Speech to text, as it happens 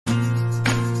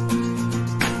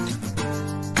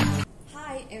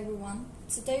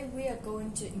are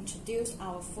going to introduce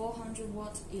our 400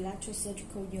 watt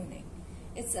electrosurgical unit.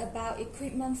 It's about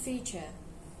equipment feature,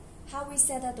 how we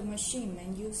set up the machine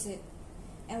and use it,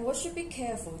 and what should be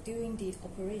careful during the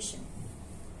operation.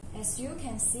 As you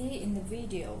can see in the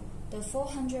video, the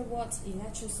 400 watt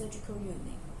electrosurgical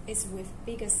unit is with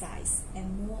bigger size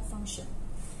and more function.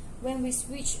 When we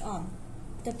switch on,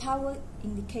 the power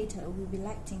indicator will be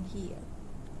lighting here,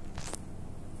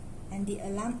 and the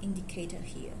alarm indicator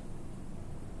here.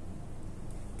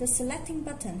 The selecting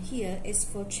button here is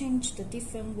for change the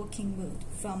different working mode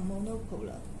from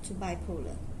monopolar to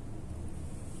bipolar.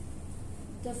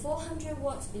 The 400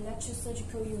 watt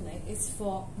electrosurgical unit is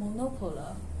for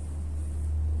monopolar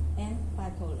and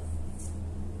bipolar.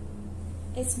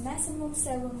 Its maximum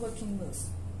 7 working modes.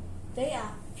 They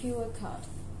are pure cut,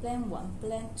 blend 1,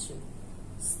 blend 2,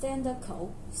 standard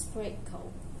cold, spread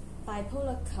cold,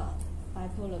 bipolar cut,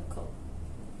 bipolar cold.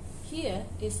 Here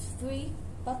is 3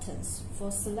 buttons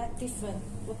for select different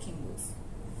working modes.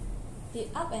 The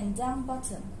up and down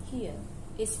button here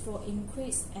is for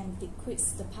increase and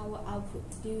decrease the power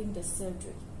output during the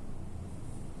surgery.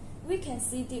 We can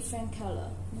see different color,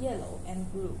 yellow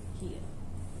and blue here.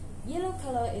 Yellow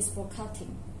color is for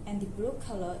cutting and the blue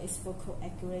color is for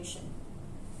coagulation.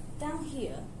 Down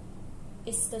here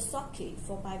is the socket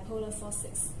for bipolar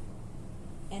forceps,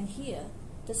 and here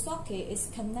the socket is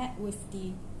connected with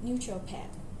the neutral pad.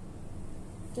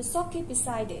 The socket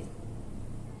beside it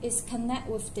is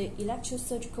connected with the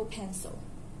electrosurgical pencil.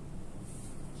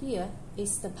 Here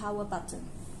is the power button.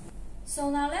 So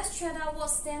now let's check out what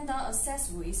standard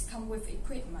accessories come with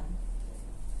equipment.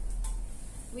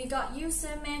 We got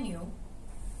user manual,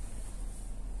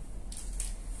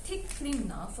 thick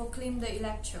cleaner for clean the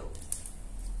electrode,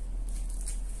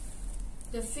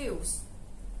 the fuse,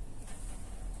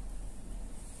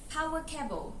 power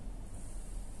cable,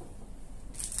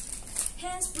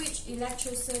 hand switch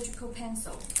electrosurgical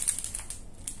pencil,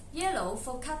 yellow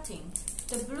for cutting,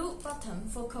 the blue button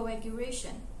for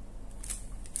coagulation.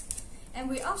 And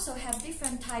we also have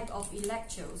different type of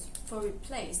electrodes for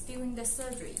replace during the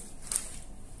surgery.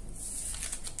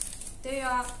 They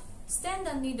are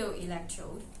standard needle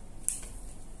electrode,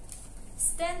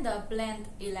 standard blend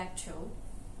electrode,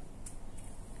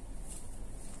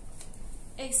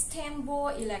 extend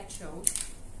bore electrode,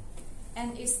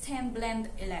 and extend blend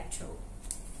electrode.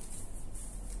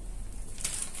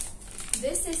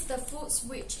 This is the foot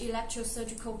switch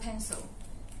electrosurgical pencil.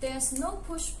 There's no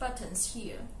push buttons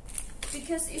here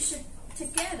because it should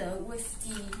together with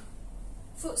the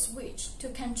foot switch to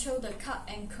control the cut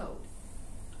and code.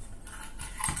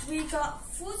 We got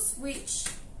foot switch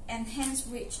and hand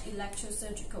switch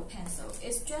electrosurgical pencil.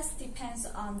 It just depends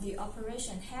on the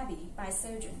operation heavy by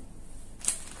surgeon.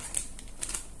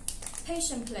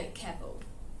 Patient plate cable.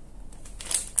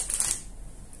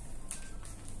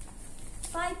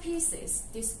 5 pieces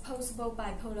disposable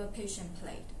bipolar patient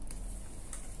plate.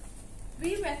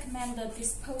 We recommend the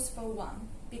disposable one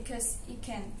because it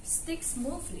can stick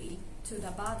smoothly to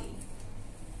the body.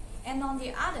 And on the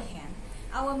other hand,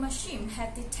 our machine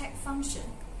has detect function.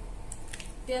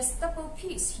 There's double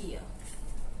piece here.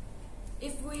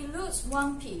 If we lose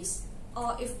one piece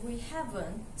or if we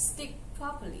haven't stick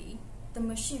properly, the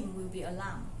machine will be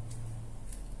alarmed.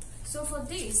 So for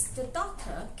this, the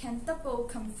doctor can double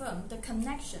confirm the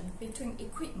connection between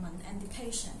equipment and the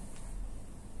patient.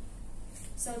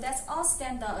 So that's all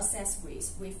standard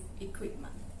accessories with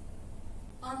equipment.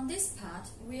 On this part,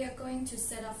 we are going to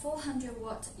set up 400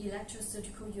 watt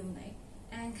electrosurgical unit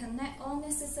and connect all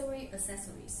necessary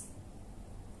accessories.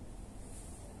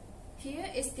 Here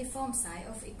is the front side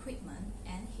of equipment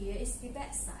and here is the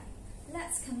back side.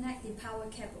 Let's connect the power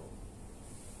cable.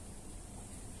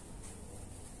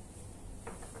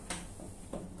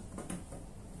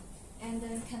 And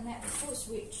then connect the foot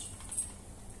switch.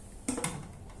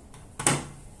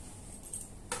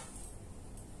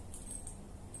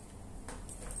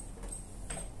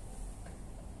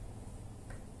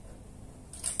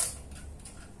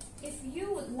 If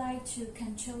you would like to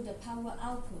control the power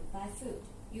output by foot,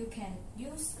 you can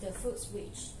use the foot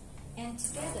switch and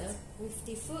together with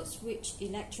the foot switch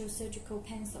electrosurgical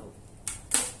pencil.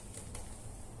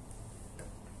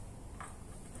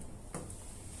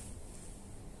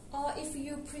 Or if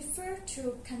you prefer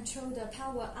to control the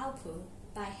power output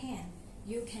by hand,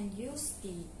 you can use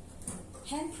the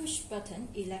hand push button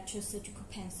electrosurgical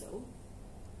pencil.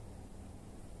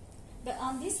 But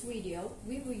on this video,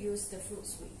 we will use the foot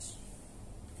switch.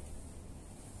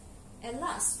 At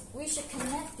last, we should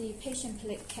connect the patient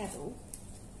plate cable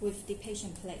with the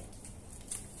patient plate.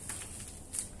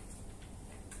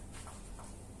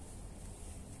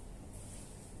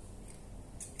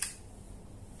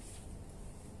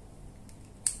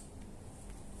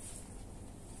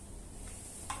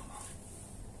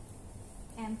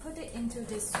 put it into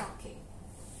this socket.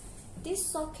 This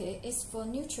socket is for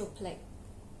neutral plate,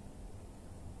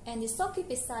 and the socket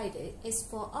beside it is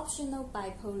for optional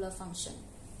bipolar function.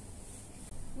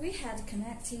 We had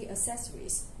connected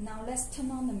accessories. Now let's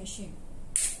turn on the machine.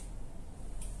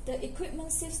 The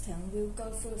equipment system will go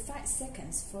through 5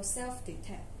 seconds for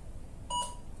self-detect.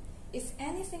 If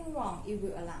anything wrong, it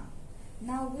will alarm.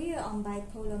 Now we are on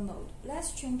bipolar mode.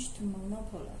 Let's change to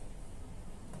monopolar.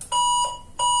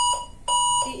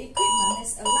 The equipment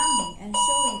is alarming and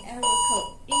showing error code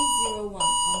E01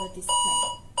 on the display.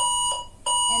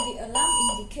 And the alarm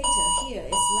indicator here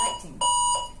is lighting.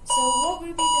 So what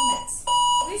will be the next?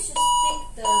 We should stick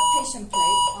the patient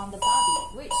plate on the body,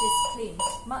 which is clean,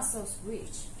 muscles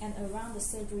rich, and around the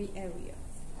surgery area.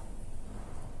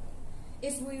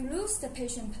 If we lose the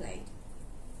patient plate,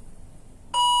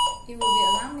 it will be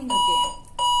alarming again.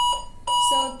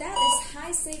 So that is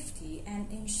high safety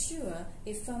and ensure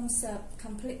it forms a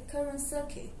complete current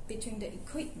circuit between the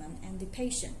equipment and the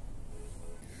patient.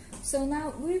 So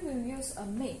now we will use a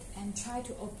mitt and try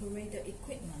to operate the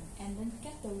equipment and then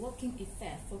get the working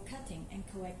effect for cutting and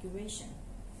coagulation.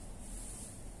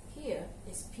 Here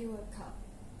is pure cut.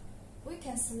 We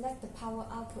can select the power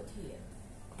output here.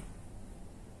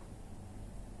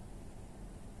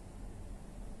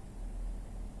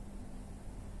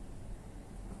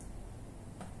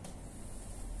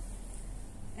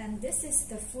 And this is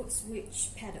the foot switch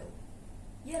pedal.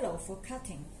 Yellow for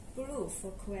cutting, blue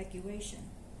for coagulation.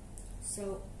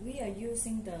 So we are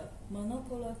using the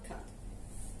monopolar cut.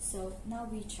 So now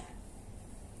we check.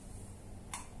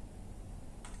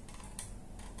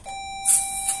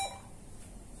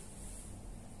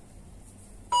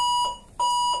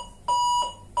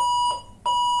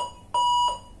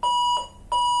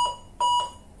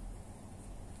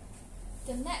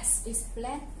 The next is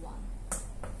blend 1.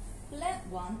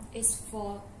 Blend 1 is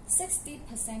for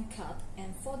 60% cut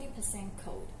and 40%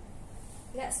 cold.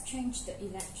 Let's change the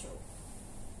electrode.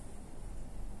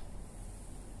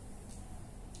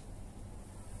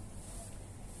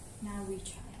 Now we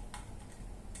try.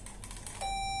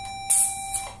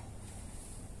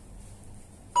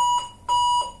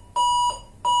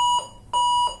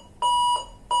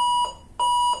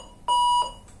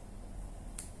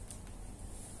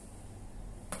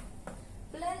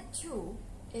 Blend 2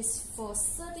 is for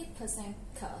 30%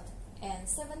 cut and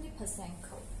 70%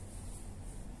 cold.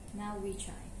 Now we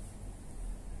try.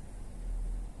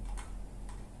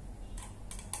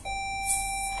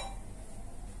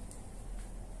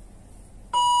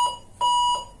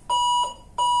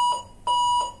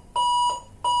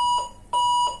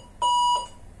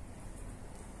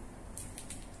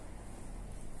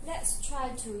 Let's try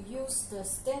to use the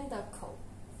standard cold.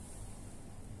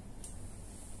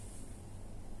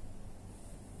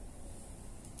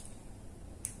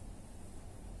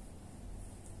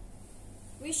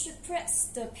 We should press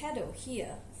the pedal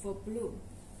here for blue.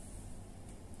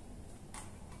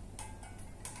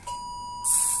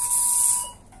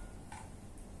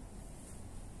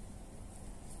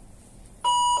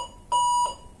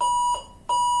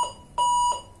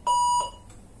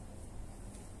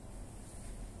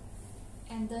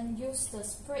 And then use the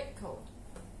spread code.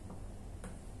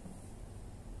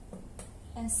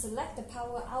 And select the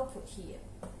power output here.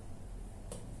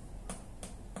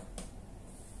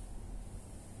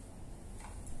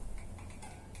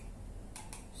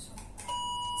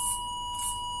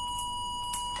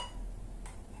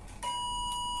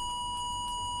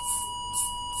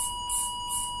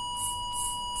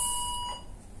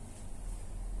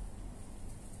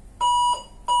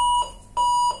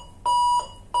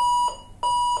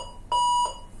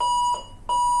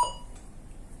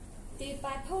 The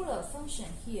bipolar function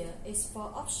here is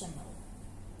for optional.